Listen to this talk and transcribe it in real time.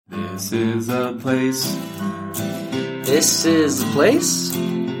This is a place. This is a place?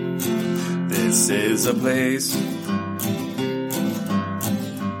 This is a place.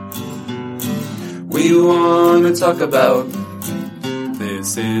 We want to talk about.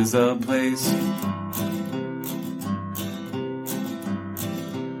 This is a place.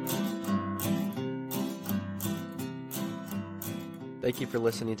 Thank you for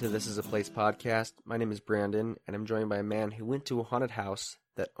listening to This is a Place podcast. My name is Brandon, and I'm joined by a man who went to a haunted house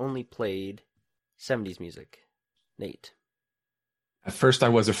that only played 70s music. Nate. At first I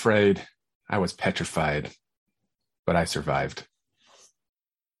was afraid. I was petrified, but I survived.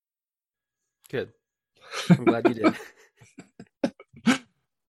 Good. I'm glad you did.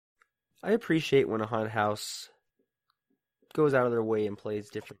 I appreciate when a haunted house goes out of their way and plays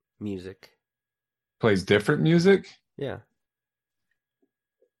different music. Plays different music? Yeah.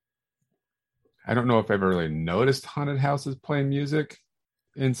 I don't know if I've ever really noticed haunted houses playing music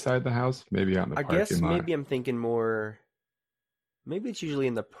inside the house. Maybe out in the I parking guess lot. maybe I'm thinking more, maybe it's usually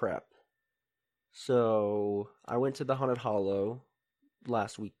in the prep. So I went to the Haunted Hollow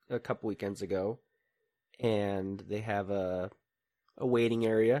last week, a couple weekends ago, and they have a waiting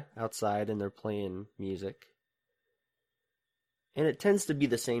area outside, and they're playing music. And it tends to be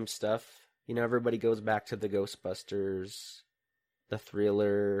the same stuff. You know, everybody goes back to the Ghostbusters, the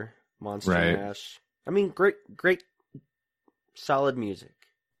Thriller, Monster Mash. I mean, great, solid music.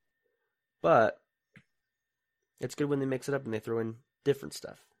 But it's good when they mix it up and they throw in different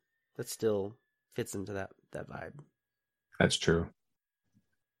stuff that still fits into that vibe. That's true.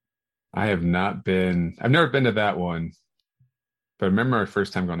 I've never been to that one, but I remember our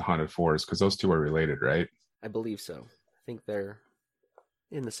first time going to Haunted Forest, because those two are related, right? I believe so. I think they're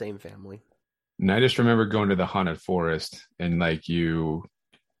in the same family. And I just remember going to the Haunted Forest, and like you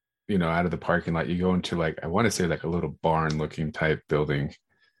know, out of the parking lot, you go into like, I want to say like a little barn looking type building,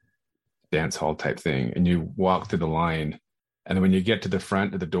 dance hall type thing. And you walk through the line. And then when you get to the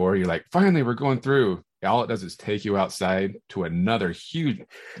front of the door, you're like, finally, we're going through. All it does is take you outside to another huge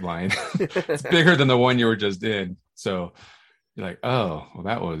line. It's bigger than the one you were just in. So you're like, oh, well,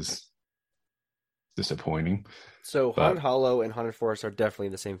 that was disappointing. So Haunted Hollow and Haunted Forest are definitely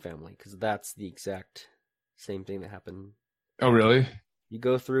the same family, because that's the exact same thing that happened. Oh, really? You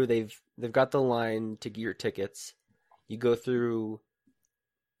go through, they've got the line to get your tickets. You go through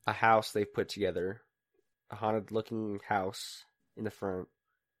a house they've put together, a haunted looking house in the front.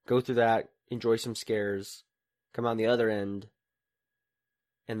 Go through that, enjoy some scares, come on the other end,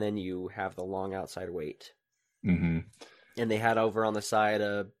 and then you have the long outside wait. Mm-hmm. And they had over on the side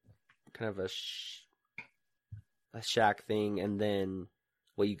a kind of a shack thing, and then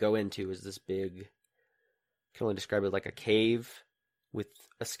what you go into is this big, I can only describe it like a cave with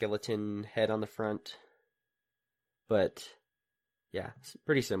a skeleton head on the front. But yeah, it's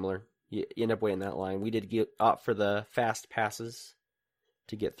pretty similar. You end up waiting that line. We did opt for the fast passes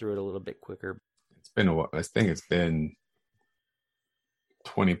to get through it a little bit quicker. It's been a while. I think it's been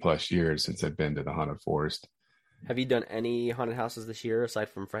 20 plus years since I've been to the Haunted Forest. Have you done any haunted houses this year aside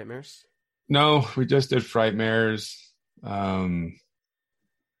from Frightmares? No, we just did Frightmares.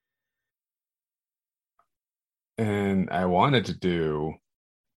 And I wanted to do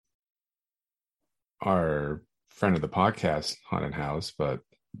our friend of the podcast haunted house, but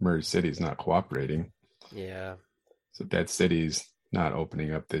Murray City's not cooperating. Yeah. So Dead City's not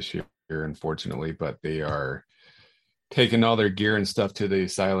opening up this year, unfortunately, but they are taking all their gear and stuff to the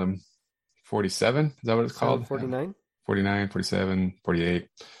Asylum 47. Is that what it's called? 49? 49, 47, 48.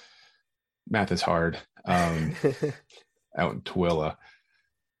 Math is hard. Out in Tooele.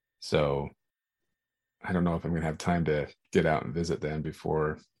 So I don't know if I'm going to have time to get out and visit them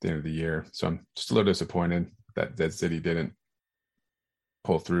before the end of the year. So I'm just a little disappointed that Dead City didn't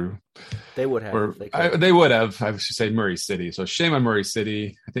pull through. They would have. Or they would have. I should say Murray City. So shame on Murray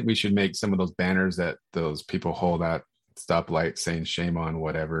City. I think we should make some of those banners that those people hold at stoplights saying shame on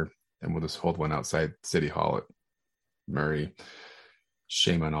whatever. And we'll just hold one outside City Hall at Murray.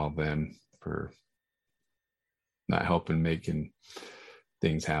 Shame on all of them for not helping making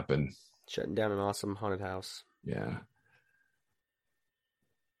things happen. Shutting down an awesome haunted house. Yeah.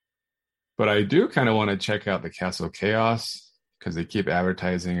 But I do kind of want to check out the Castle Chaos, because they keep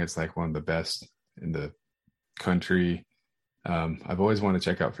advertising it's like one of the best in the country. I've always wanted to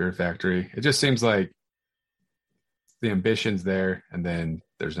check out Fear Factory. It just seems like the ambition's there, and then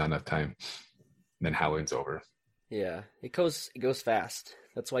there's not enough time. And then Halloween's over. Yeah, it goes fast.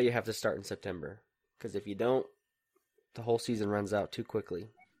 That's why you have to start in September, because if you don't, the whole season runs out too quickly.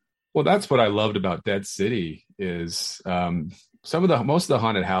 Well, that's what I loved about Dead City is most of the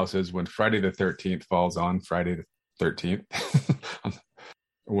haunted houses, when Friday the 13th falls on Friday the 13th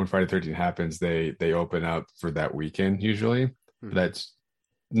when Friday the 13th happens, they open up for that weekend usually. Hmm. That's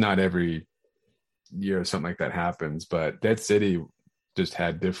not every year something like that happens, but Dead City just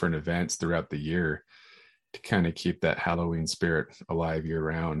had different events throughout the year to kind of keep that Halloween spirit alive year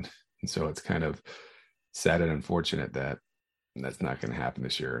round. And so it's kind of sad and unfortunate that that's not going to happen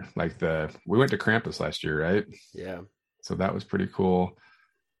this year. Like we went to Krampus last year, right? Yeah. So that was pretty cool.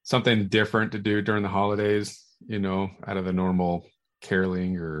 Something different to do during the holidays, out of the normal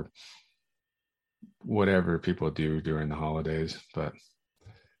caroling or whatever people do during the holidays. But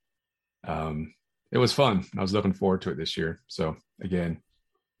it was fun. I was looking forward to it this year. So again,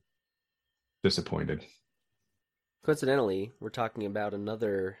 disappointed. Coincidentally, we're talking about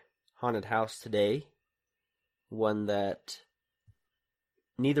another haunted house today. One that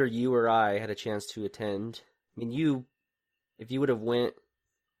neither you or I had a chance to attend. I mean, if you would have went,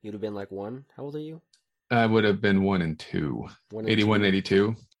 you'd have been like 1. How old are you? I would have been 1 and 2. 81,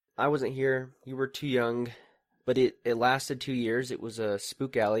 82. I wasn't here. You were too young, but it lasted 2 years. It was a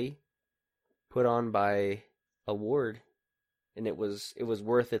spook alley put on by a ward, and it was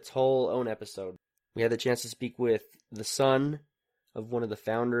worth its whole own episode. We had the chance to speak with the son of one of the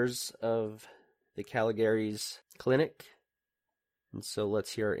founders of the Caligary's clinic, and so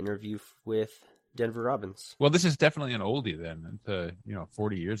let's hear our interview with Denver Robbins. Well, this is definitely an oldie then. It's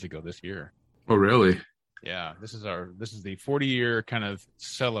 40 years ago this year. Oh, really? Yeah, this is the 40-year kind of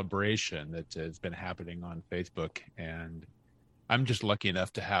celebration that has been happening on Facebook, and I'm just lucky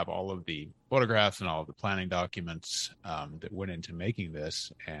enough to have all of the photographs and all of the planning documents that went into making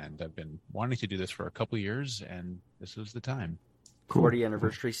this, and I've been wanting to do this for a couple of years, and this was the time. Cool. 40th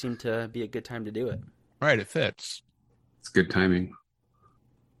anniversary seemed to be a good time to do it. Right, it fits. It's good timing.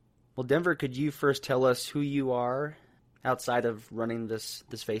 Well, Denver, could you first tell us who you are outside of running this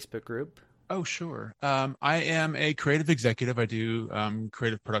Facebook group? Oh, sure. I am a creative executive. I do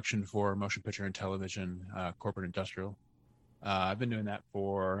creative production for motion picture and television, corporate industrial. I've been doing that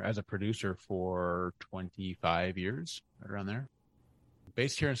as a producer for 25 years, right around there.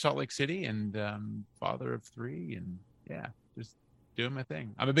 Based here in Salt Lake City, and father of 3, and yeah, just doing my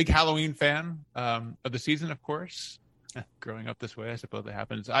thing. I'm a big Halloween fan of the season, of course. Growing up this way, I suppose it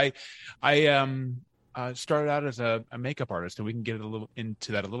happens. I started out as a makeup artist, and we can get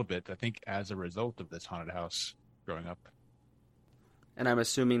into that a little bit, I think, as a result of this haunted house growing up. And I'm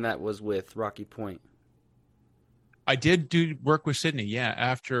assuming that was with Rocky Point. I did do work with Sydney, yeah,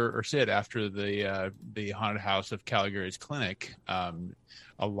 after the haunted house of Caligary's clinic. A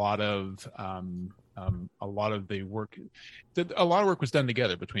lot of the work, a lot of work was done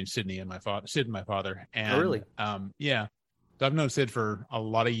together between Sid and my father. And, oh, really? Yeah. So I've known Sid for a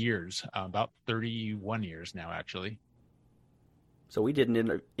lot of years, about 31 years now, actually. So we did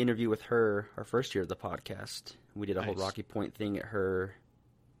an interview with her our first year of the podcast. We did a whole Nice. Rocky Point thing at her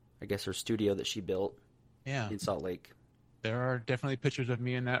studio that she built. Yeah. In Salt Lake. There are definitely pictures of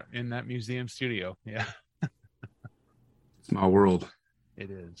me in that museum studio. Yeah. Small world. It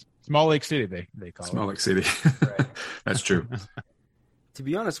is. Small Lake City, they call it. Small Lake City. Right. That's true. To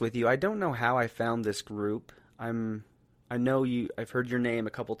be honest with you, I don't know how I found this group. I've heard your name a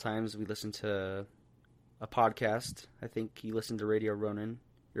couple times. We listened to a podcast. I think you listened to Radio Ronin.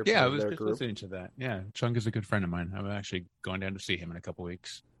 Yeah, I was just listening to that. Yeah, Chung is a good friend of mine. I'm actually going down to see him in a couple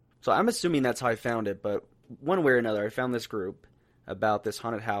weeks. So I'm assuming that's how I found it, but one way or another, I found this group about this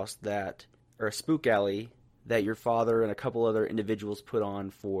haunted house or a spook alley that your father and a couple other individuals put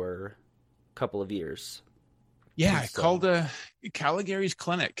on for a couple of years. Yeah, called Caligary's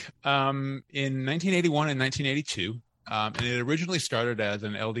Clinic in 1981 and 1982. And it originally started as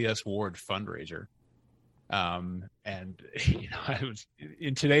an LDS ward fundraiser. And I was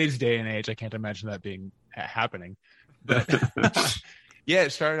in today's day and age, I can't imagine that being happening. But yeah,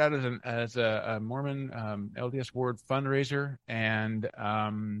 it started out as a Mormon LDS ward fundraiser, and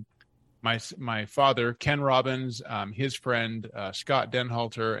my father, Ken Robbins, his friend Scott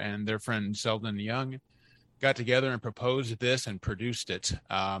Denhalter, and their friend Selden Young got together and proposed this and produced it.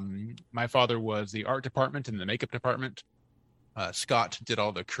 My father was the art department and the makeup department. Scott did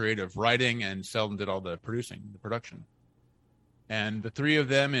all the creative writing, and Selden did all the production. And the three of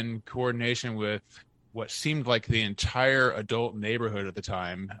them, in coordination with what seemed like the entire adult neighborhood at the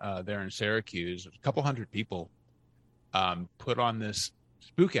time there in Syracuse, a couple hundred people, put on this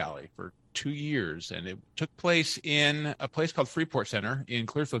spook alley for 2 years. And it took place in a place called Freeport Center in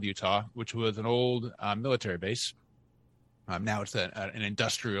Clearfield, Utah, which was an old military base. Now it's an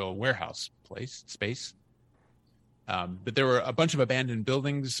industrial warehouse space. But there were a bunch of abandoned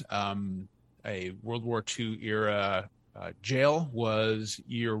buildings. A World War II era jail was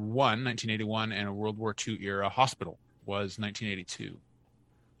year 1, 1981, and a World War II era hospital was 1982.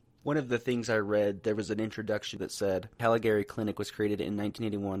 One of the things I read, there was an introduction that said Caligari Clinic was created in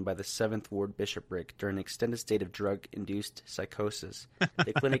 1981 by the 7th Ward Bishopric during an extended state of drug-induced psychosis.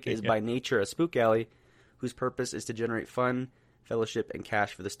 The clinic is by nature a spook alley whose purpose is to generate fun, fellowship, and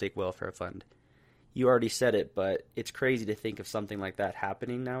cash for the Stake Welfare Fund. You already said it, but it's crazy to think of something like that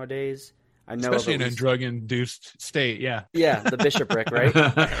happening nowadays. I know, especially in a drug-induced state. Yeah, the bishopric, right?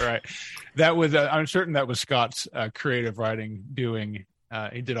 Right. That was. I'm certain that was Scott's creative writing doing.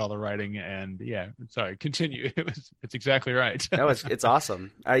 He did all the writing, and sorry. Continue. It's exactly right. It's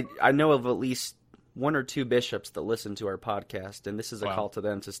awesome. I know of at least one or two bishops that listen to our podcast, and this is a call to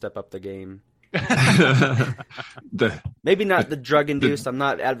them to step up the game. Maybe not the drug-induced. I'm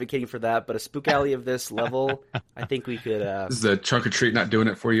not advocating for that, but a spook alley of this level, I think we could. This is a trunk or treat not doing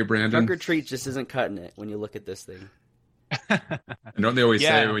it for you, Brandon. Trunk or treat just isn't cutting it when you look at this thing. And don't they always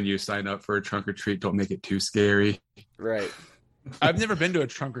say when you sign up for a trunk or treat, don't make it too scary? Right. I've never been to a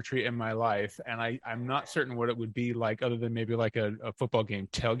trunk or treat in my life, and I'm not certain what it would be like other than maybe like a football game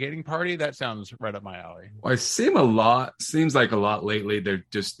tailgating party. That sounds right up my alley. Well, seems like a lot lately.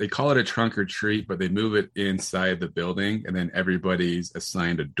 They call it a trunk or treat, but they move it inside the building, and then everybody's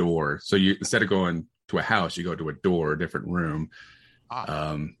assigned a door. So you, instead of going to a house, you go to a door, a different room.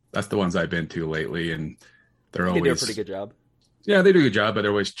 That's the ones I've been to lately, and they do a pretty good job. Yeah, they do a good job, but they're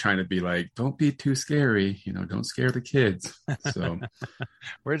always trying to be like, don't be too scary, don't scare the kids. So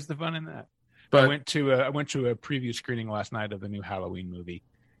where's the fun in that? But I went to a preview screening last night of the new Halloween movie,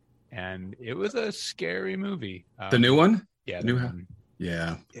 and it was a scary movie. The new one? Yeah.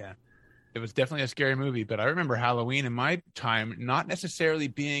 Yeah. It was definitely a scary movie, but I remember Halloween in my time not necessarily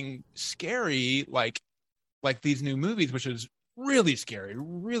being scary like these new movies, which is really scary,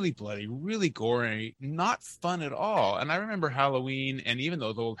 really bloody, really gory, not fun at all. And I remember Halloween and even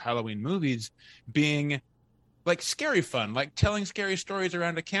those old Halloween movies being like scary fun, like telling scary stories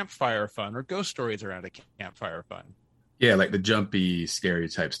around a campfire fun, or ghost stories around a campfire fun. Yeah, like the jumpy, scary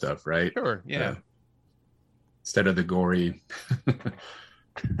type stuff, right? Sure, yeah. Instead of the gory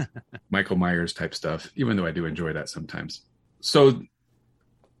Michael Myers type stuff, even though I do enjoy that sometimes. So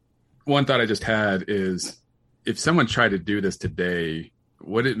one thought I just had is, if someone tried to do this today,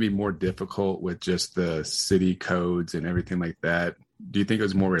 would it be more difficult with just the city codes and everything like that? Do you think it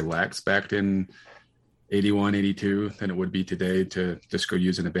was more relaxed back in 81, 82 than it would be today to just go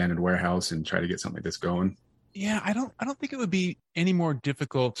use an abandoned warehouse and try to get something like this going? Yeah, I don't think it would be any more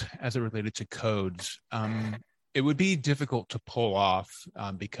difficult as it related to codes. It would be difficult to pull off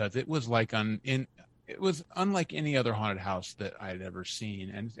because it was it was unlike any other haunted house that I had ever seen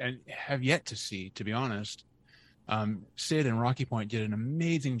and have yet to see, to be honest. Sid and Rocky Point did an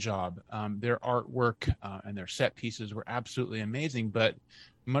amazing job. Their artwork and their set pieces were absolutely amazing, but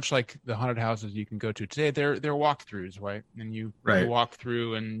much like the haunted houses you can go to today, they're walkthroughs, right? And you walk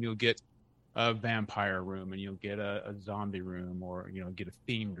through and you'll get a vampire room and you'll get a zombie room, or get a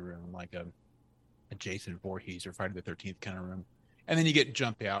themed room like a Jason Voorhees or Friday the 13th kind of room. And then you get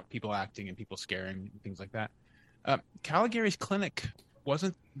jump out, people acting and people scaring, things like that. Caligari's Clinic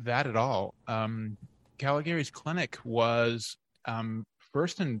wasn't that at all. Caligari's Clinic was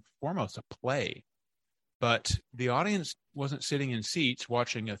first and foremost a play, but the audience wasn't sitting in seats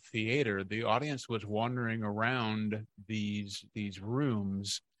watching a theater. The audience was wandering around these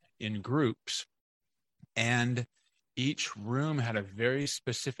rooms in groups, and each room had a very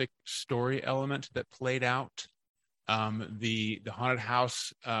specific story element that played out. The haunted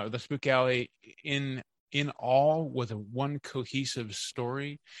house, the spook alley in all was a one cohesive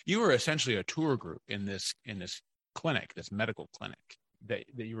story. You were essentially a tour group in this clinic, this medical clinic that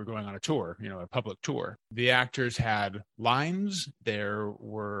you were going on a tour, a public tour. The actors had lines, there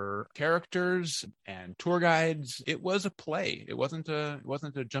were characters and tour guides. It was a play. It wasn't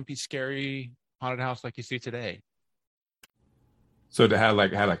a jumpy, scary haunted house like you see today. So it had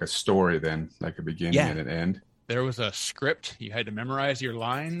a story then, like a beginning and an end. There was a script. You had to memorize your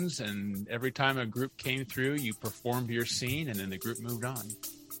lines, and every time a group came through, you performed your scene, and then the group moved on.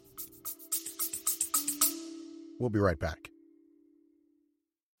 We'll be right back.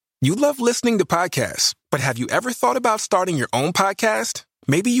 You love listening to podcasts, but have you ever thought about starting your own podcast?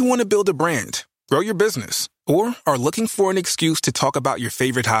 Maybe you want to build a brand, grow your business, or are looking for an excuse to talk about your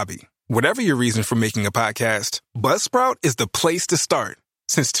favorite hobby. Whatever your reason for making a podcast, Buzzsprout is the place to start.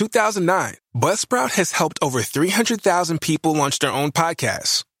 Since 2009, Buzzsprout has helped over 300,000 people launch their own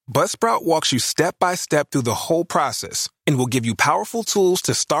podcasts. Buzzsprout walks you step by step through the whole process and will give you powerful tools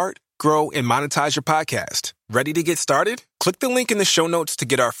to start, grow, and monetize your podcast. Ready to get started? Click the link in the show notes to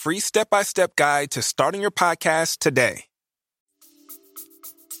get our free step-by-step guide to starting your podcast today.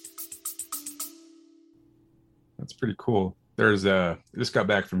 That's pretty cool. There's just got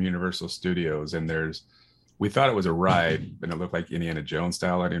back from Universal Studios, and we thought it was a ride, and it looked like Indiana Jones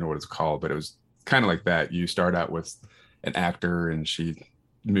style. I don't know what it's called, but it was kind of like that. You start out with an actor, and she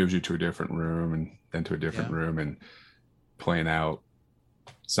moves you to a different room, and then to a different room, and playing out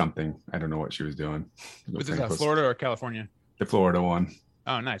something. I don't know what she was doing. Was this Florida or California? The Florida one.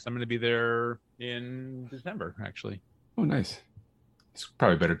 Oh, nice. I'm going to be there in December, actually. Oh, nice. It's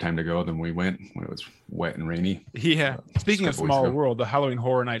probably a better time to go than we went when it was wet and rainy. Yeah. Speaking of Small World, the Halloween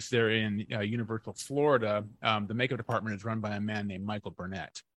Horror Nights there in Universal Florida, the makeup department is run by a man named Michael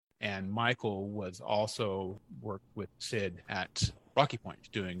Burnett. And Michael was also worked with Sid at Rocky Point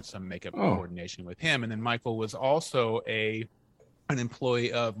doing some makeup coordination with him. And then Michael was also an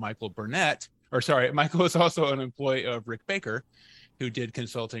employee of Michael Burnett. Michael was also an employee of Rick Baker, who did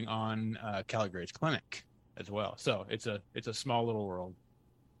consulting on Caligari's Clinic as well. So it's a small little world.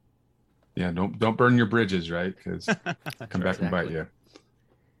 Yeah, don't burn your bridges, right? Because come back and bite you.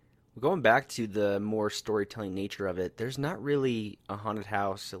 Going back to the more storytelling nature of it, there's not really a haunted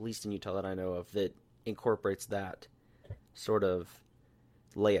house, at least in Utah that I know of, that incorporates that sort of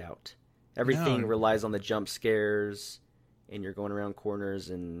layout. Everything relies on the jump scares, and you're going around corners,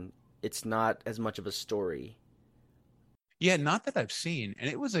 and it's not as much of a story. Yeah, not that I've seen. And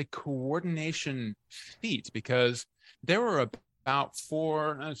it was a coordination feat because there were about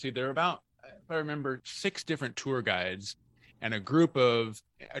if I remember, 6 different tour guides, and a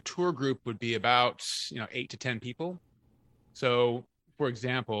tour group would be about 8 to 10 people. So, for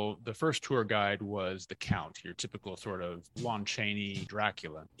example, the first tour guide was the Count, your typical sort of Lon Chaney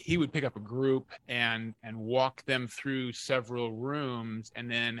Dracula. He would pick up a group and walk them through several rooms, and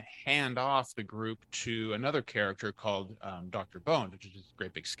then hand off the group to another character called Dr. Bones, which is this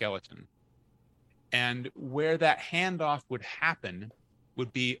great big skeleton. And where that handoff would happen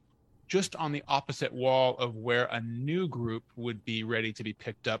would be just on the opposite wall of where a new group would be ready to be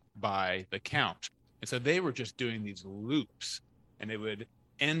picked up by the Count. And so they were just doing these loops, and they would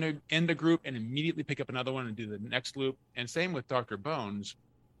end a group and immediately pick up another one and do the next loop. And same with Dr. Bones.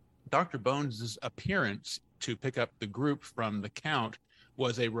 Dr. Bones' appearance to pick up the group from the Count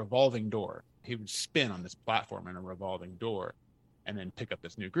was a revolving door. He would spin on this platform in a revolving door and then pick up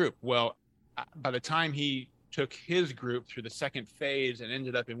this new group. Well, by the time he took his group through the second phase and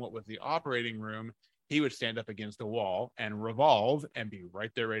ended up in what was the operating room, he would stand up against a wall and revolve and be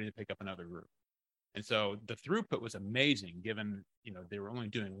right there ready to pick up another group. And so the throughput was amazing, given they were only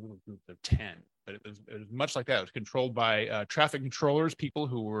doing little groups of 10. But it was much like that. It was controlled by traffic controllers, people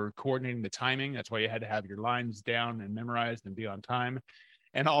who were coordinating the timing. That's why you had to have your lines down and memorized and be on time.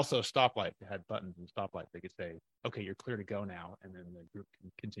 And also stoplights. They had buttons and stoplights. They could say, "Okay, you're clear to go now," and then the group can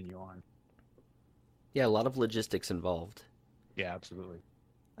continue on. Yeah, a lot of logistics involved. Yeah, absolutely.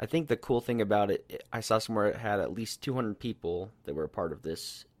 I think the cool thing about it, I saw somewhere it had at least 200 people that were a part of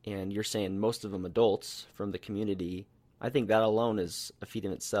this. And you're saying most of them adults from the community. I think that alone is a feat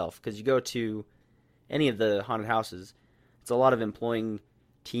in itself. Because you go to any of the haunted houses, it's a lot of employing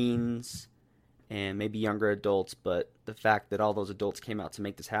teens and maybe younger adults. But the fact that all those adults came out to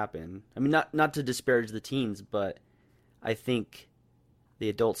make this happen. I mean, not to disparage the teens, but I think the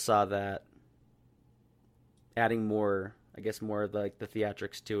adults saw that adding more like the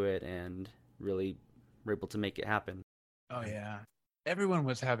theatrics to it, and really were able to make it happen. Oh, yeah. Everyone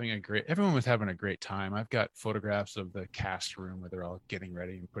was having a great time. I've got photographs of the cast room where they're all getting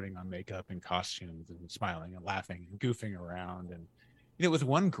ready and putting on makeup and costumes and smiling and laughing and goofing around. And it was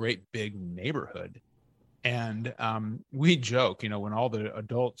one great big neighborhood. And we joke, when all the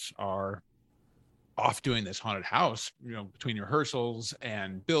adults are off doing this haunted house, between rehearsals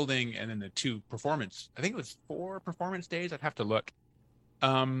and building, and then the 2 performance, I think it was 4 performance days. I'd have to look.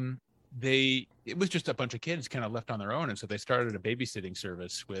 It was just a bunch of kids kind of left on their own, and so they started a babysitting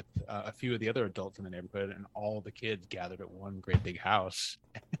service with a few of the other adults in the neighborhood, and all the kids gathered at one great big house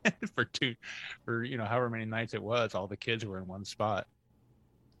for however many nights it was. All the kids were in one spot.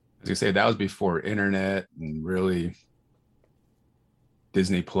 As you say, that was before internet and really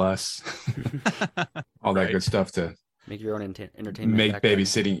Disney Plus, all that good stuff to make your own entertainment, make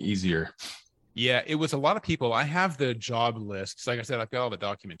babysitting easier. Yeah, it was a lot of people. I have the job lists. Like I said, I've got all the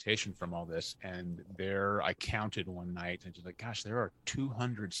documentation from all this, and I counted one night and just like, gosh, there are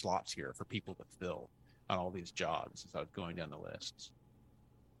 200 slots here for people to fill on all these jobs as I was going down the lists.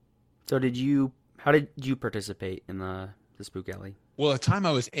 So how did you participate in the Spook Alley? Well, at the time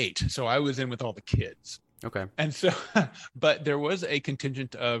I was 8, so I was in with all the kids. Okay. And so, but there was a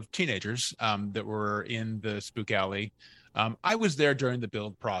contingent of teenagers that were in the Spook Alley. I was there during the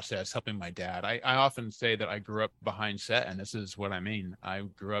build process, helping my dad. I often say that I grew up behind set, and this is what I mean. I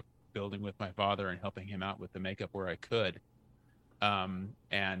grew up building with my father and helping him out with the makeup where I could.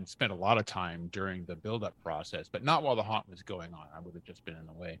 and spent a lot of time during the build-up process, but not while the haunt was going on. I would have just been in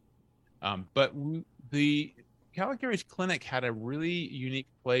the way. But the Caligari's Clinic had a really unique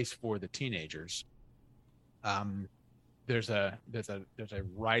place for the teenagers. There's a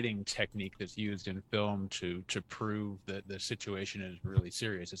writing technique that's used in film to prove that the situation is really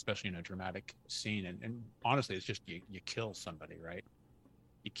serious, especially in a dramatic scene. And honestly, it's just you kill somebody, right?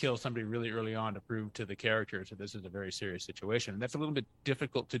 You kill somebody really early on to prove to the characters that this is a very serious situation. And that's a little bit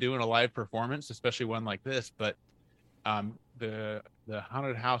difficult to do in a live performance, especially one like this. But the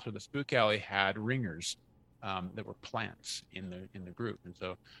haunted house or the spook alley had ringers that were plants in the group. And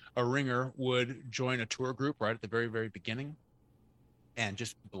so a ringer would join a tour group right at the very, very beginning and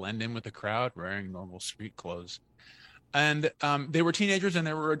just blend in with the crowd wearing normal street clothes. And they were teenagers and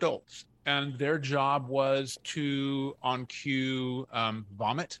they were adults. And their job was to, on cue,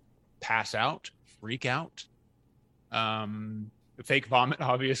 vomit, pass out, freak out, fake vomit,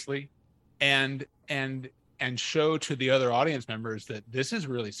 obviously, and show to the other audience members that this is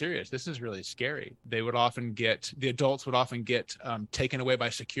really serious. This is really scary. The adults would often get taken away by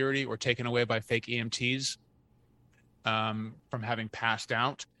security or taken away by fake EMTs from having passed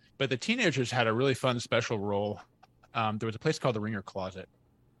out. But the teenagers had a really fun special role. There was a place called the Ringer Closet.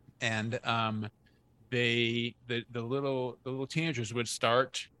 And the little teenagers would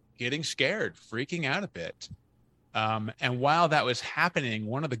start getting scared, freaking out a bit. And while that was happening,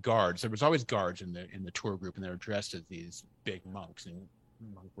 one of the guards, there was always guards in the tour group, and they were dressed as these big monks in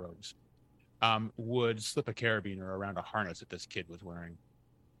monk robes, would slip a carabiner around a harness that this kid was wearing.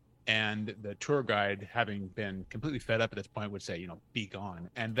 And the tour guide, having been completely fed up at this point, would say, be gone.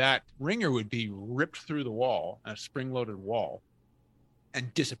 And that ringer would be ripped through the wall, a spring-loaded wall,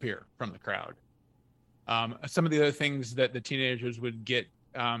 and disappear from the crowd. Some of the other things that the teenagers would get,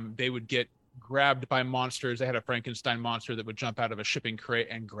 they would get grabbed by monsters. They had a Frankenstein monster that would jump out of a shipping crate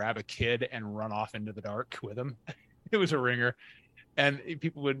and grab a kid and run off into the dark with him. It was a ringer. And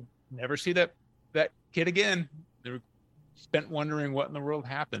people would never see that kid again. They were spent wondering what in the world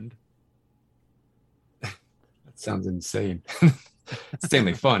happened. That sounds insane. It's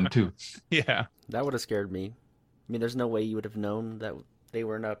insanely fun, too. Yeah. That would have scared me. I mean, there's no way you would have known that they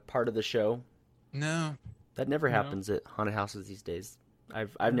were not part of the show. No. That never happens at haunted houses these days.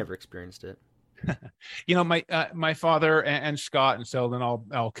 I've never experienced it. My father and Scott and Selden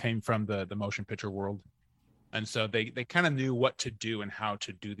all came from the motion picture world. And so they kind of knew what to do and how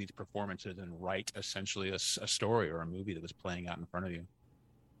to do these performances and write essentially a story or a movie that was playing out in front of you.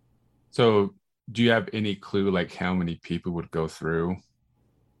 So do you have any clue like how many people would go through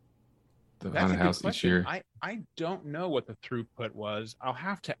the haunted house each year? I don't know what the throughput was. I'll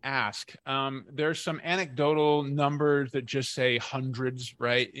have to ask. There's some anecdotal numbers that just say hundreds,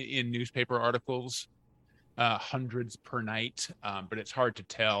 right, in newspaper articles, hundreds per night, but it's hard to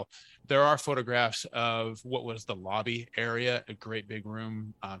tell. There are photographs of what was the lobby area, a great big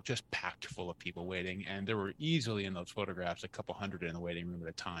room, just packed full of people waiting, and there were easily in those photographs a couple hundred in the waiting room at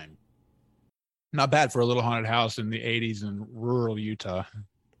a time. Not bad for a little haunted house in the 80s in rural Utah.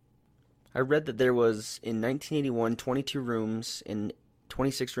 I read that there was, in 1981, 22 rooms and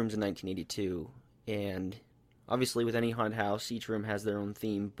 26 rooms in 1982. And obviously with any haunted house, each room has their own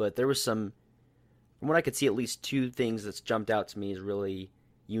theme. But there was some, from what I could see, at least two things that's jumped out to me as really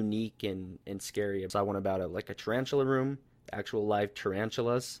unique and scary. So I went about it, like a tarantula room, actual live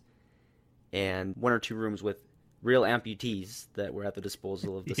tarantulas, and one or two rooms with real amputees that were at the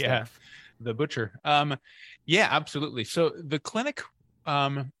disposal of the staff. The butcher. Yeah, absolutely. So the clinic...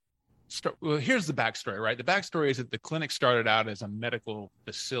 well, here's the backstory, right? The backstory is that the clinic started out as a medical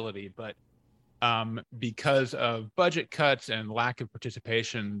facility, but because of budget cuts and lack of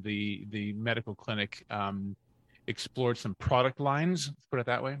participation, the medical clinic explored some product lines, let's put it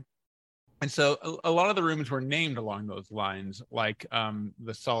that way. And so a lot of the rooms were named along those lines, like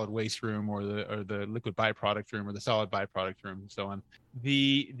the solid waste room or the liquid byproduct room or the solid byproduct room and so on.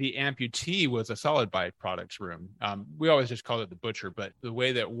 The amputee was a solid byproducts room. We always just called it the butcher, but the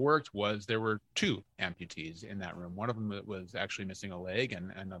way that worked was there were two amputees in that room. One of them was actually missing a leg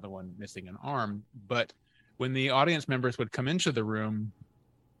and another one missing an arm. But when the audience members would come into the room,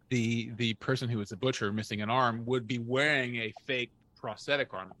 the person who was the butcher missing an arm would be wearing a fake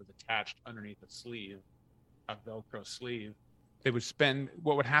prosthetic arm that was attached underneath a sleeve, a Velcro sleeve. They would spend,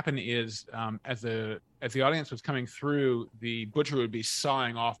 what would happen is as the audience was coming through, the butcher would be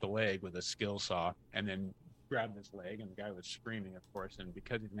sawing off the leg with a skill saw and then grab this leg, and the guy was screaming, of course, and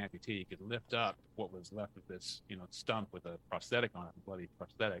because he's an amputee, he could lift up what was left of this, stump with a prosthetic on it, a bloody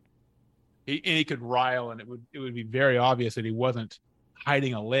prosthetic. He could rile, and it would be very obvious that he wasn't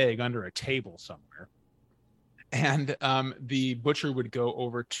hiding a leg under a table somewhere. And the butcher would go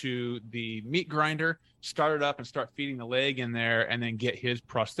over to the meat grinder, start it up and start feeding the leg in there, and then get his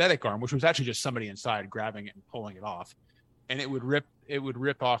prosthetic arm, which was actually just somebody inside grabbing it and pulling it off. And it would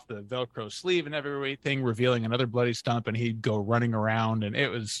rip off the Velcro sleeve and everything, revealing another bloody stump, and he'd go running around, and it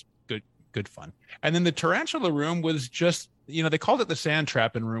was good fun. And then the tarantula room was just, they called it the sand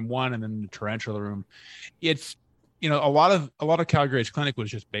trap in room 1, and then the tarantula room. It's, a lot of Calgary's clinic was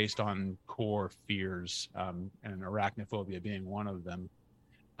just based on core fears, and arachnophobia being one of them.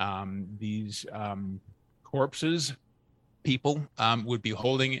 These corpses, people would be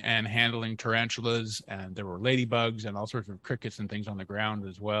holding and handling tarantulas, and there were ladybugs and all sorts of crickets and things on the ground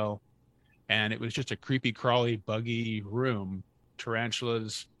as well. And it was just a creepy, crawly, buggy room.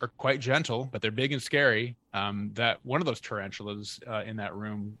 Tarantulas are quite gentle, but they're big and scary. That one of those tarantulas in that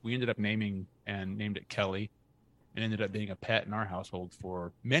room, we ended up named it Kelly. It ended up being a pet in our household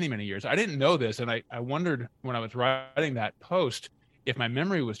for many, many years. I didn't know this, and I wondered when I was writing that post if my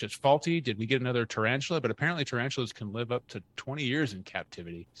memory was just faulty. Did we get another tarantula? But apparently tarantulas can live up to 20 years in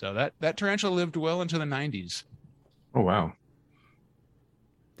captivity. So that tarantula lived well into the 90s. Oh, wow.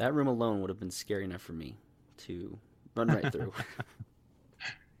 That room alone would have been scary enough for me to run right through.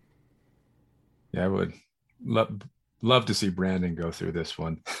 Yeah, I would love to see Brandon go through this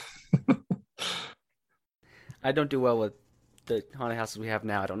one. I don't do well with the haunted houses we have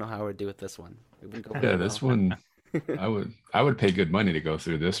now. I don't know how I would do with this one. It wouldn't go Yeah, this one, I would pay good money to go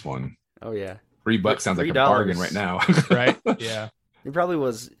through this one. Oh yeah, $3 sounds like a $3 bargain right now. Right? Yeah. It probably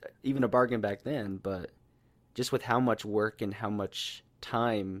was even a bargain back then, but just with how much work and how much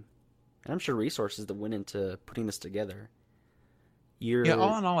time, and I'm sure resources that went into putting this together. Yeah,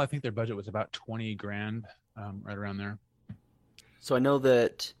 all in all, I think their budget was about $20,000, right around there. So I know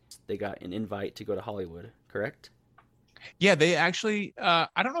that they got an invite to go to Hollywood, correct? Yeah, they actually, I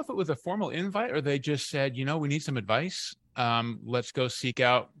don't know if it was a formal invite or they just said, we need some advice. Let's go seek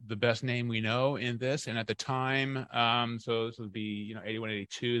out the best name we know in this. And at the time, so this would be, 81,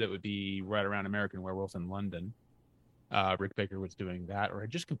 82, that would be right around American Werewolf in London. Rick Baker was doing that, or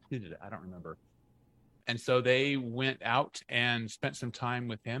had just completed it. I don't remember. And so they went out and spent some time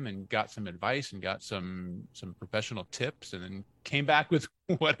with him and got some advice and got some professional tips, and then came back with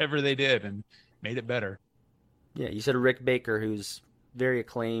whatever they did and made it better. Yeah, you said Rick Baker, who's very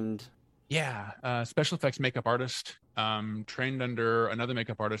acclaimed. Yeah, special effects makeup artist, trained under another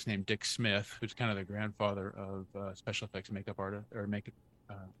makeup artist named Dick Smith, who's kind of the grandfather of special effects makeup artist or makeup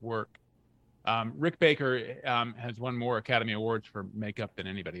work. Rick Baker has won more Academy Awards for makeup than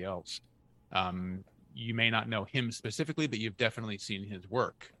anybody else. You may not know him specifically, but you've definitely seen his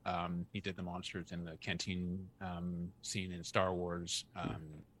work. He did the monsters in the canteen scene in Star Wars,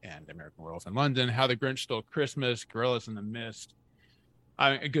 and American Werewolf in London, How the Grinch Stole Christmas, Gorillas in the Mist.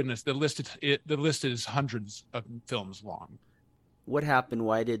 Goodness, the list is hundreds of films long. What happened?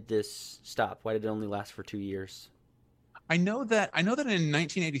 Why did this stop? Why did it only last for 2 years? I know that in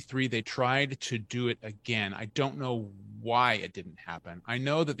 1983 they tried to do it again. I don't know why it didn't happen. I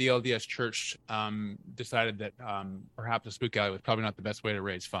know that the LDS Church decided that perhaps a spook alley was probably not the best way to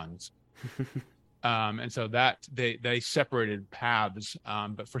raise funds. And so that they separated paths.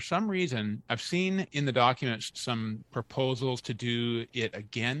 But for some reason, I've seen in the documents some proposals to do it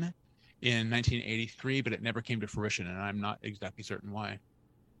again in 1983, but it never came to fruition, and I'm not exactly certain why.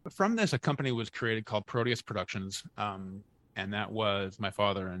 But from this, a company was created called Proteus Productions, and that was my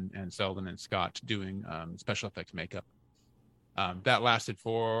father and Selden and Scott doing special effects makeup. That lasted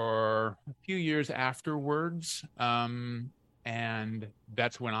for a few years afterwards, and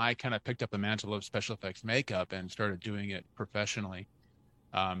that's when I kind of picked up the mantle of special effects makeup and started doing it professionally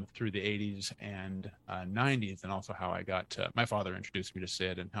through the 80s and 90s, and also how I got my father introduced me to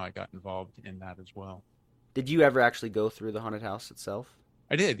Sid and how I got involved in that as well. Did you ever actually go through the haunted house itself?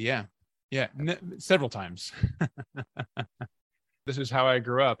 I did, yeah, several times. This is how I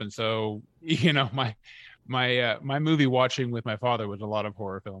grew up, and so my movie watching with my father was a lot of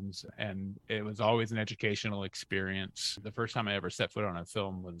horror films, and it was always an educational experience. The first time I ever set foot on a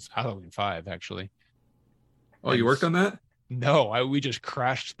film was Halloween 5, actually. Oh, you worked on that? No, we just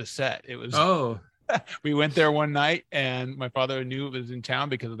crashed the set. It was we went there one night, and my father knew it was in town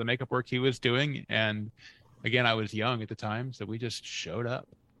because of the makeup work he was doing, and again, I was young at the time, so we just showed up.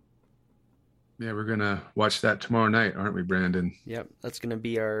 Yeah, we're gonna watch that tomorrow night, aren't we, Brandon? Yep, that's gonna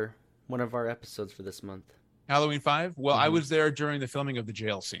be one of our episodes for this month. Halloween 5? Well, I was there during the filming of the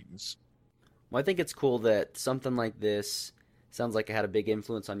jail scenes. Well, I think it's cool that something like this sounds like it had a big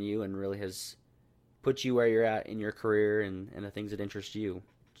influence on you and really has put you where you're at in your career and the things that interest you.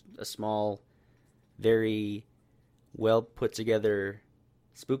 A small, very well put together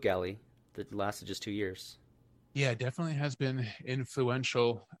spook alley that lasted just 2 years. Yeah, it definitely has been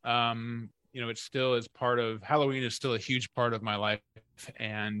influential. It still is part of Halloween is still a huge part of my life,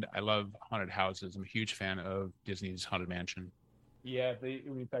 and I love haunted houses. I'm a huge fan of Disney's Haunted Mansion. Yeah,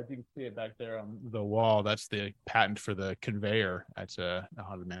 in fact, you can see it back there on the wall. That's the patent for the conveyor. That's a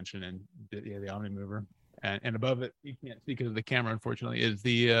Haunted Mansion, and the Omni Mover. And above it, you can't see because of the camera, unfortunately, is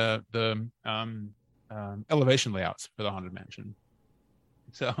the elevation layouts for the Haunted Mansion.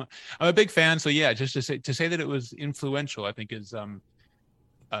 So I'm a big fan. So yeah, just to say that it was influential, I think is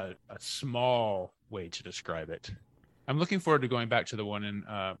a small way to describe it. I'm looking forward to going back to the one in.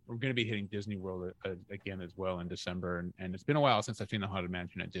 We're going to be hitting Disney World again as well in December, and it's been a while since I've seen the Haunted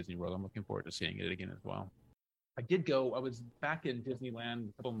Mansion at Disney World. I'm looking forward to seeing it again as well. I did go. I was back in Disneyland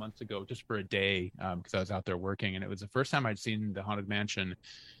a couple months ago just for a day because I was out there working, and it was the first time I'd seen the Haunted Mansion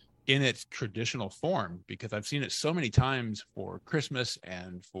in its traditional form, because I've seen it so many times for Christmas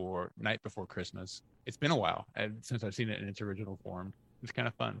and for Night Before Christmas. It's been a while since I've seen it in its original form. It's kind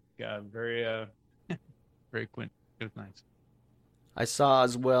of fun. Very very quaint. It was nice. I saw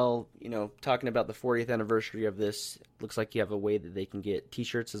as well, talking about the 40th anniversary of this, looks like you have a way that they can get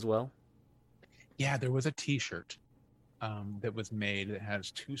t-shirts as well. Yeah, there was a t-shirt that was made that has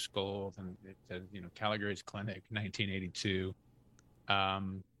two skulls, and it says, Caligari's Clinic, 1982.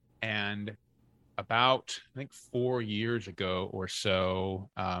 And about, I think 4 years ago or so,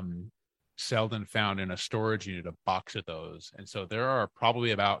 Selden found in a storage unit a box of those. And so there are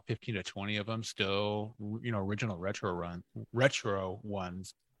probably about 15 to 20 of them still, original retro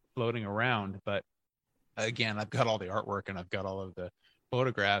ones floating around. But again, I've got all the artwork and I've got all of the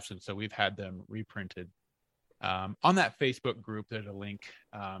photographs. And so we've had them reprinted. On that Facebook group, there's a link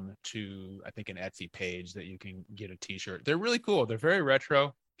to, I think, an Etsy page that you can get a t-shirt. They're really cool. They're very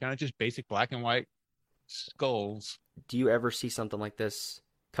retro, kind of just basic black and white skulls. Do you ever see something like this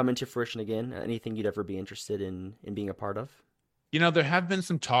come into fruition again? Anything you'd ever be interested in being a part of? There have been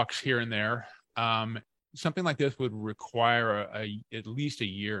some talks here and there. Something like this would require at least a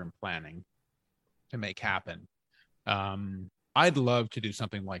year in planning to make happen. I'd love to do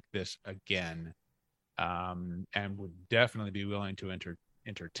something like this again, and would definitely be willing to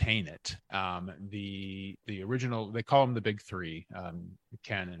entertain it. The original, they call them the big three,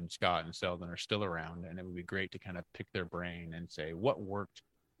 Ken and Scott and Selden, are still around, and it would be great to kind of pick their brain and say what worked,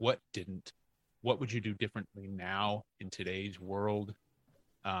 what didn't, what would you do differently now in today's world,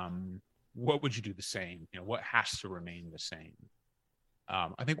 what would you do the same, what has to remain the same.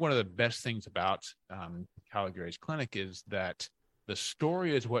 I think one of the best things about Caligari's Clinic is that the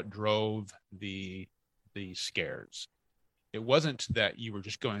story is what drove the scares. It wasn't that you were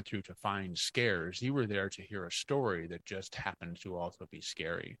just going through to find scares. You were there to hear a story that just happened to also be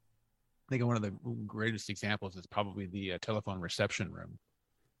scary. I think one of the greatest examples is probably the telephone reception room.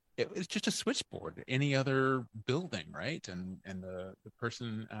 It's just a switchboard, any other building, right? And the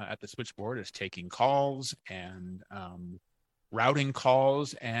person at the switchboard is taking calls and routing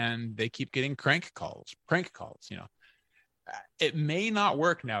calls, and they keep getting prank calls. It may not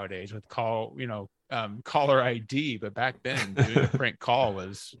work nowadays with caller ID, but back then doing a prank call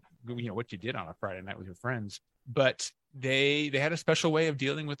was what you did on a Friday night with your friends. But they had a special way of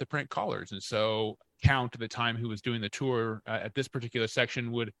dealing with the prank callers, and so Count, at the time, who was doing the tour at this particular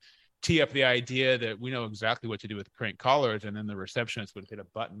section, would tee up the idea that we know exactly what to do with prank callers, and then the receptionist would hit a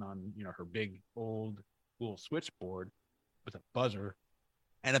button on her big old school switchboard with a buzzer,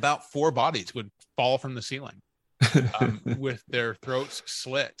 and about 4 bodies would fall from the ceiling with their throats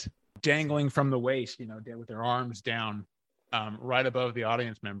slit, dangling from the waist, with their arms down right above the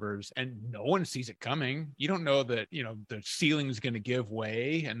audience members, and no one sees it coming. You don't know that the ceiling is going to give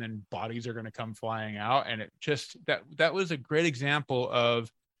way and then bodies are going to come flying out. And it just that was a great example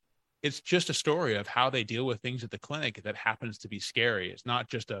of, it's just a story of how they deal with things at the clinic that happens to be scary. It's not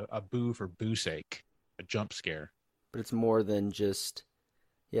just a boo for boo's sake, a jump scare. But it's more than just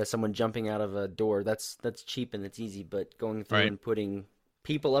someone jumping out of a door. That's cheap and it's easy, but going through and putting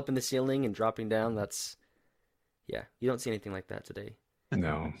people up in the ceiling and dropping down, you don't see anything like that today.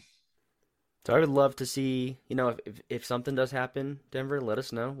 No. So I would love to see, if something does happen, Denver, let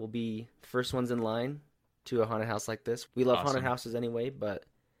us know. We'll be the first ones in line to a haunted house like this. We love haunted houses anyway, but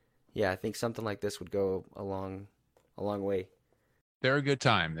I think something like this would go a long way. They're a good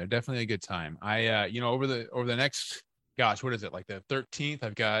time. They're definitely a good time. I, over the next, what is it, like the 13th,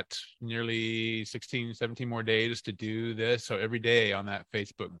 I've got nearly 16, 17 more days to do this. So every day on that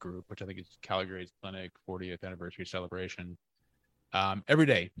Facebook group, which I think is Caligari's Clinic 40th anniversary celebration, Every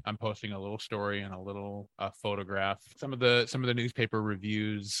day I'm posting a little story and a little photograph. Some of the newspaper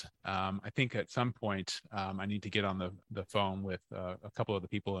reviews. I think at some point I need to get on the phone with a couple of the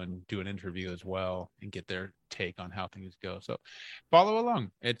people and do an interview as well and get their take on how things go. So follow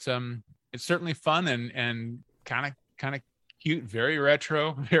along. It's certainly fun and kind of cute, very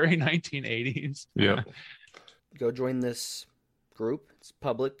retro, very 1980s. Yeah. Go join this group. It's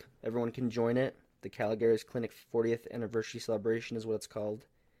public. Everyone can join it. The Caligaris Clinic 40th anniversary celebration is what it's called.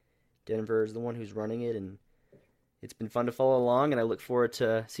 Denver is the one who's running it, and it's been fun to follow along, and I look forward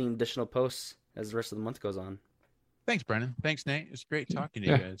to seeing additional posts as the rest of the month goes on. Thanks, Brennan. Thanks, Nate. It's great talking to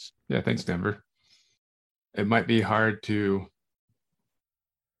you guys. Yeah, thanks, Denver. It might be hard to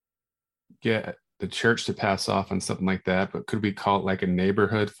get the church to pass off on something like that, but could we call it like a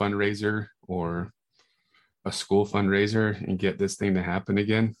neighborhood fundraiser or a school fundraiser and get this thing to happen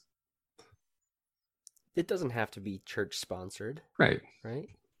again? It doesn't have to be church sponsored. Right.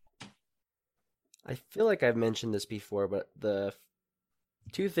 I feel like I've mentioned this before, but the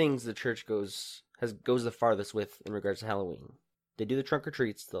two things the church goes the farthest with in regards to Halloween. They do the trunk or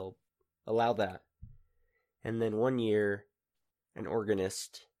treats, they'll allow that. And then one year, an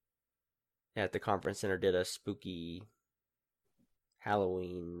organist at the conference center did a spooky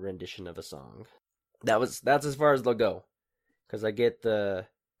Halloween rendition of a song. That's as far as they'll go. Because I get the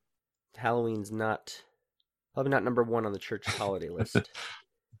Halloween's probably not number one on the church holiday list.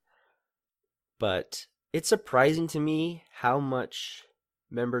 But it's surprising to me how much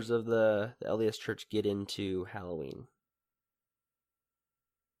members of the LDS Church get into Halloween.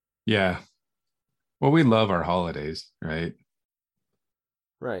 Yeah. Well, we love our holidays, right?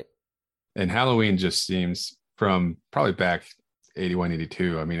 Right. And Halloween just seems from probably back 81,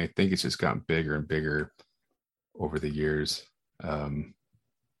 82. I mean, I think it's just gotten bigger and bigger over the years.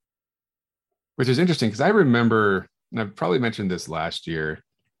 Which is interesting because I remember, and I've probably mentioned this last year,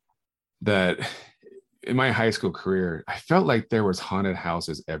 that in my high school career, I felt like there was haunted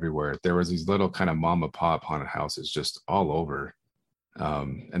houses everywhere. There was these little kind of mom and pop haunted houses just all over.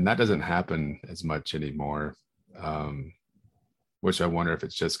 And that doesn't happen as much anymore, which I wonder if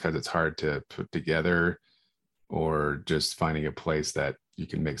it's just because it's hard to put together or just finding a place that you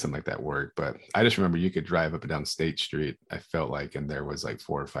can make something like that work. But I just remember you could drive up and down State Street, I felt like, and there was like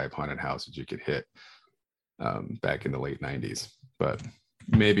 4 or 5 haunted houses you could hit back in the late 90s. But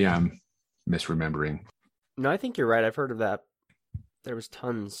maybe I'm misremembering. No, I think you're right. I've heard of that. There was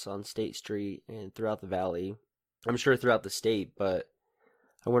tons on State Street and throughout the valley. I'm sure throughout the state, but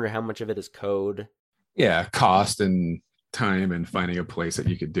I wonder how much of it is code. Yeah, cost and time and finding a place that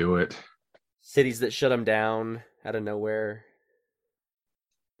you could do it. Cities that shut them down out of nowhere.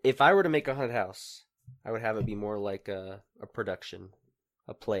 If I were to make a haunted house, I would have it be more like a production,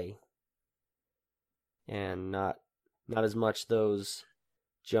 a play. And not as much those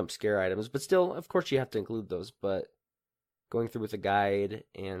jump scare items. But still, of course, you have to include those. But going through with a guide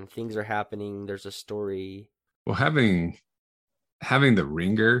and things are happening, there's a story. Well, having the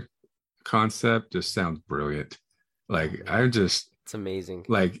ringer concept just sounds brilliant. Like, It's amazing.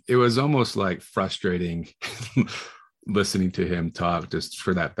 Like, it was almost like frustrating listening to him talk just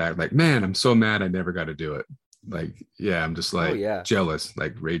for that fact. Like, man, I'm so mad I never got to do it. Like, yeah, I'm just like jealous,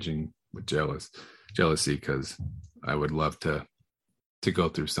 like raging with jealousy, because I would love to go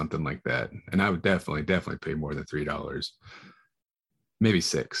through something like that. And I would definitely pay more than $3. Maybe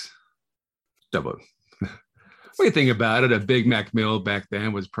 $6. Double. What do you think about it? A Big Mac meal back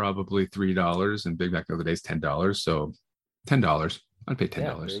then was probably $3, and Big Mac the other day is $10. So $10. I'd pay $10.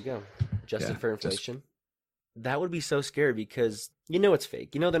 Yeah, there you go. Adjusted for inflation. That would be so scary because you know it's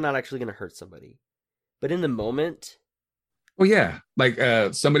fake. You know they're not actually going to hurt somebody. But in the moment... Well, yeah. Like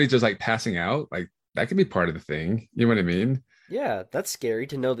somebody just like passing out, like that could be part of the thing. You know what I mean? Yeah, that's scary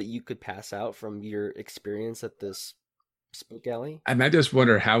to know that you could pass out from your experience at this spook alley. And I just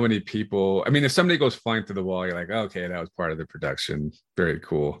wonder how many people... I mean, if somebody goes flying through the wall, you're like, okay, that was part of the production. Very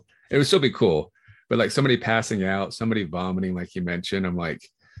cool. It would still be cool. But like somebody passing out, somebody vomiting, like you mentioned, I'm like,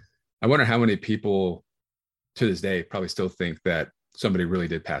 I wonder how many people to this day probably still think that somebody really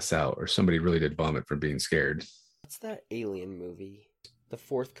did pass out or somebody really did vomit from being scared. What's that alien movie? The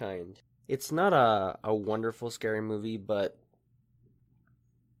Fourth Kind. It's not a wonderful scary movie, but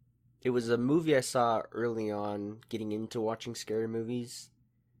it was a movie I saw early on getting into watching scary movies.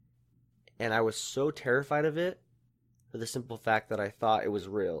 And I was so terrified of it for the simple fact that I thought it was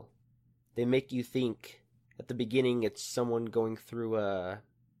real. They make you think at the beginning it's someone going through an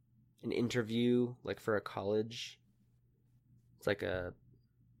interview, like for a college. It's like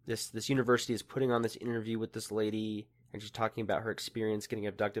this university is putting on this interview with this lady, and she's talking about her experience getting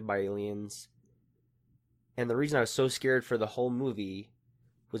abducted by aliens. And the reason I was so scared for the whole movie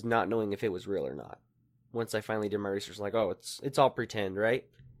was not knowing if it was real or not. Once I finally did my research, like, oh, it's all pretend, right?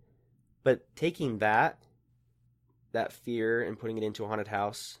 But taking that fear and putting it into a haunted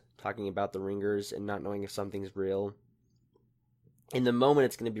house, talking about the ringers and not knowing if something's real, in the moment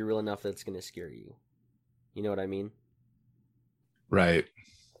it's going to be real enough that it's going to scare you. You know what I mean? Right.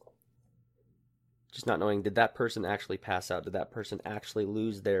 Just not knowing, did that person actually pass out? Did that person actually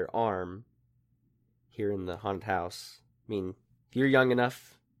lose their arm here in the haunted house? I mean, if you're young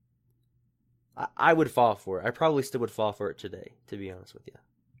enough, I would fall for it. I probably still would fall for it today, to be honest with you.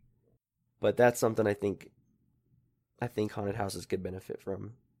 But that's something I think haunted houses could benefit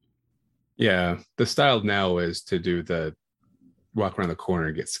from. Yeah. The style now is to do the walk around the corner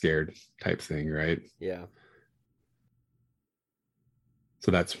and get scared type thing, right? Yeah. So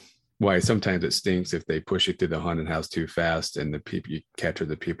that's why sometimes it stinks if they push you through the haunted house too fast and you capture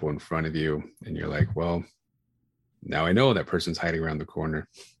the people in front of you and you're like, well, now I know that person's hiding around the corner.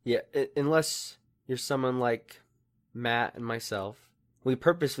 Yeah, unless you're someone like Matt and myself. We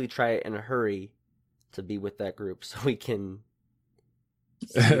purposely try it in a hurry to be with that group so we can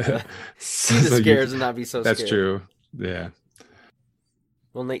see the scares and not be so scared. That's true. Yeah.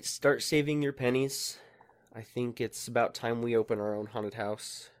 Well, Nate, start saving your pennies. I think it's about time we open our own haunted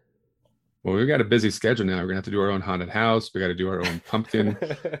house. Well, we've got a busy schedule now. We're going to have to do our own haunted house. We got to do our own pumpkin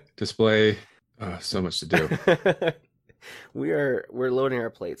display. So much to do. We're loading our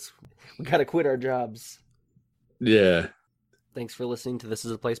plates. We got to quit our jobs. Yeah. Thanks for listening to This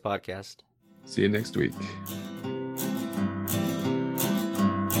Is a Place podcast. See you next week.